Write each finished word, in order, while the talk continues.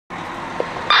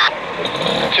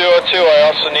202, I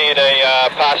also need a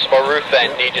possible roof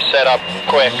vent. Need you set up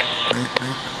quick.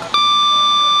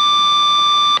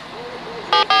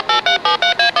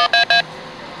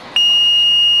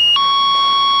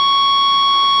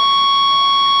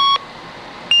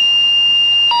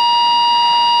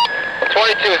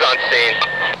 Is on scene.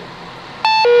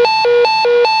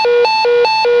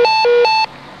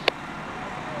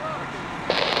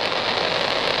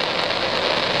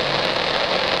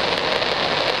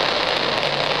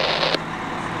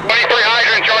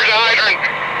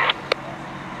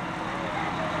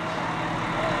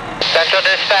 Central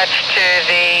dispatch to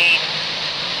the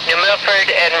New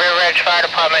Milford and River Edge Fire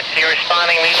Departments. You're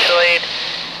responding mutual aid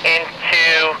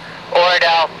into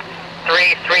Oradell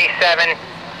 337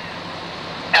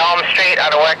 Elm Street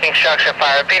on a working structure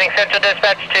fire. Repeating Central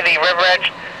dispatch to the River Edge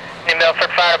New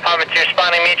Milford Fire Departments. You're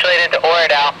responding mutual aid into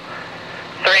Oradell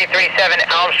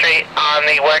 337 Elm Street on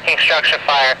the working structure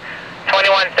fire.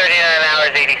 21:39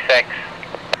 hours 86.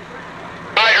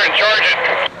 Hydrant, charge it.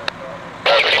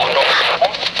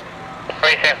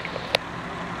 Receive.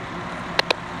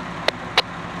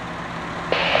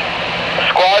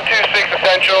 Squad 26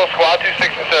 essential, squad 26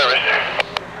 in service.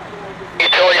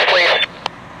 Utilities, please.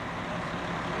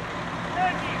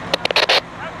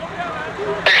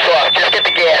 Just get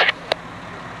the gas.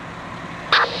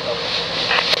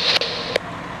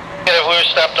 If we were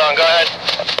stepped on, go ahead.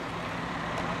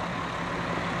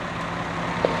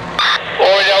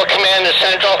 Oradell Command to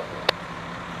Central.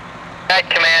 That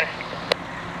command.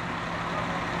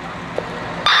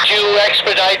 Could you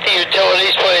expedite the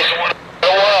utilities, please?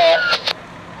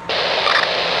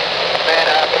 Man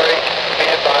operation,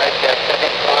 stand by, get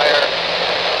sending fire.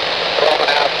 Roman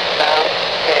out south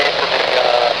and the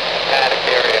attic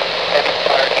area. Heavy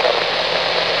fire truck.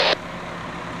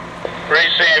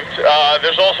 Received.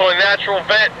 There's also a natural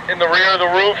vent in the rear of the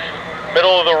roof,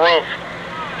 middle of the roof.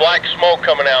 Black smoke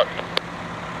coming out.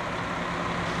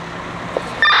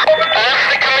 That's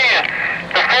the command.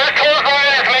 The first hose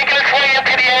line is making its way up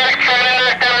to the attic, trying to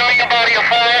knock down the main body of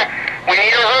fire. We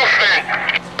need a roof vent.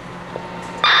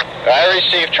 I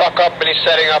received truck up and he's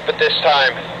setting up at this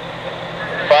time.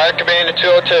 Fire command to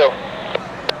 202.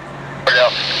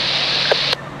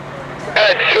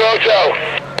 That's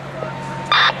 202.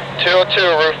 202,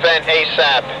 roof vent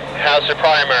ASAP. How's the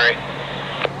primary?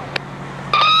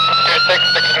 26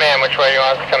 to command, which way you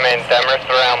want us to come in? Demer's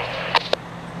around.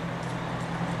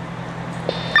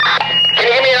 Can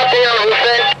you give me an update on the roof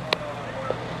vent?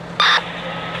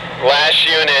 Last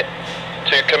unit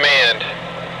to command.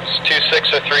 It's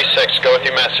 26 or 36. Go with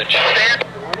your message.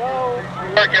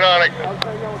 Working on it.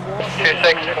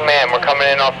 26 to command, we're coming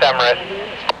in off Demer's.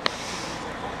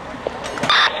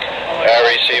 I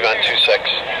receive on 26.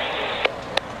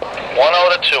 10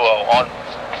 to 20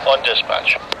 on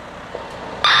dispatch.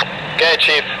 Okay,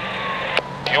 Chief.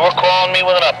 You were calling me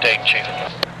with an update, Chief.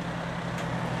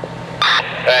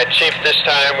 Chief, this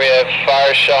time we have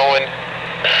fire showing.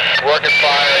 Working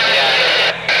fire in the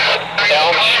attic.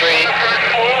 Elm Street.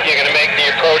 You're going to make the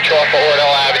approach off of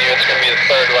Oradell Avenue. It's going to be the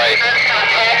third right.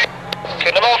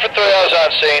 Okay, New Milford 3 hours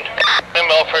on scene. New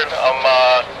Milford, I'm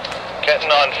getting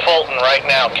on Fulton right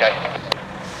now, okay?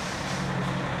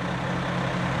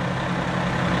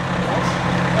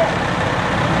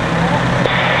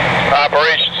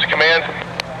 Operations Command.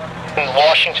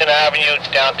 Washington Avenue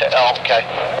down to Elm, okay?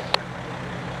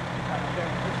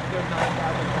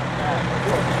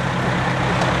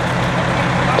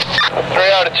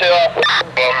 Three out of 2.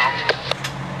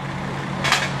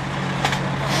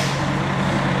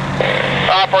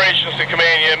 Operations to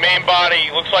command, your main body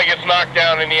looks like it's knocked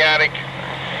down in the attic.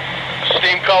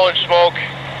 Steam colored smoke,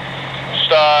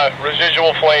 just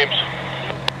residual flames.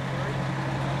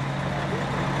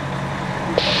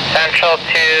 Central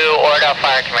to Oradell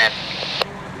Fire Command.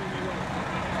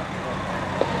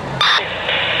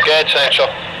 Good, Central.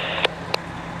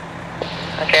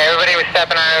 Okay, everybody was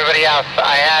stepping on everybody else.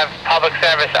 I have public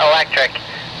service electric.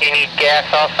 You need gas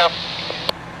also?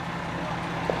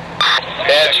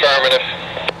 Yeah, it's affirmative.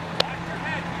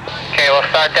 Okay, we'll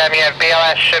start them. You have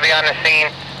BLS, should be on the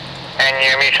scene, and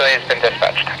your mutual aid has been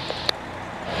dispatched.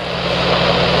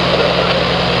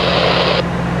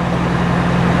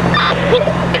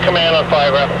 The command on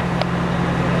fireground.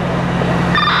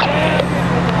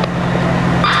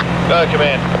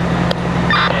 Command.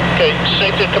 Okay,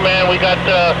 safety command, we got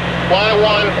line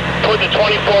 1, put the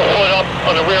 24-foot up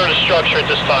on the rear of the structure at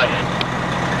this time.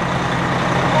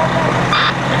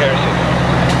 Okay, receive.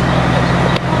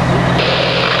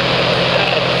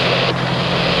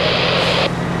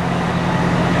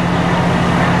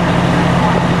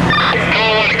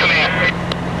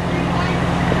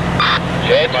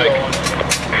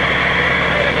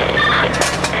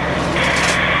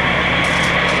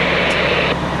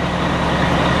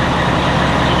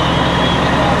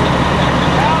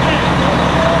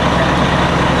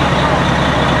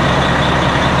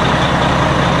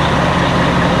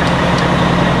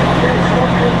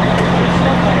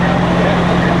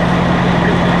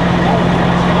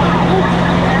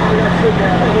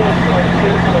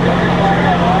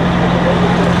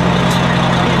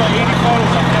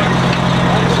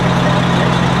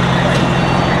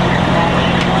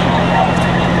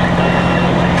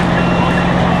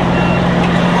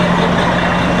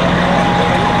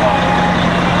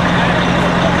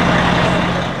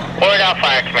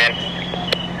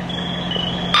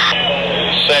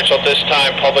 differential. This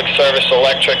time, Public Service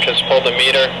Electric has pulled the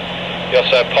meter. You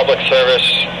also have Public Service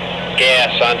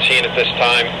Gas on scene at this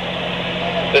time.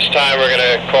 This time, we're going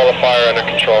to call the fire under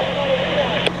control.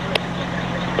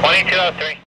 2203.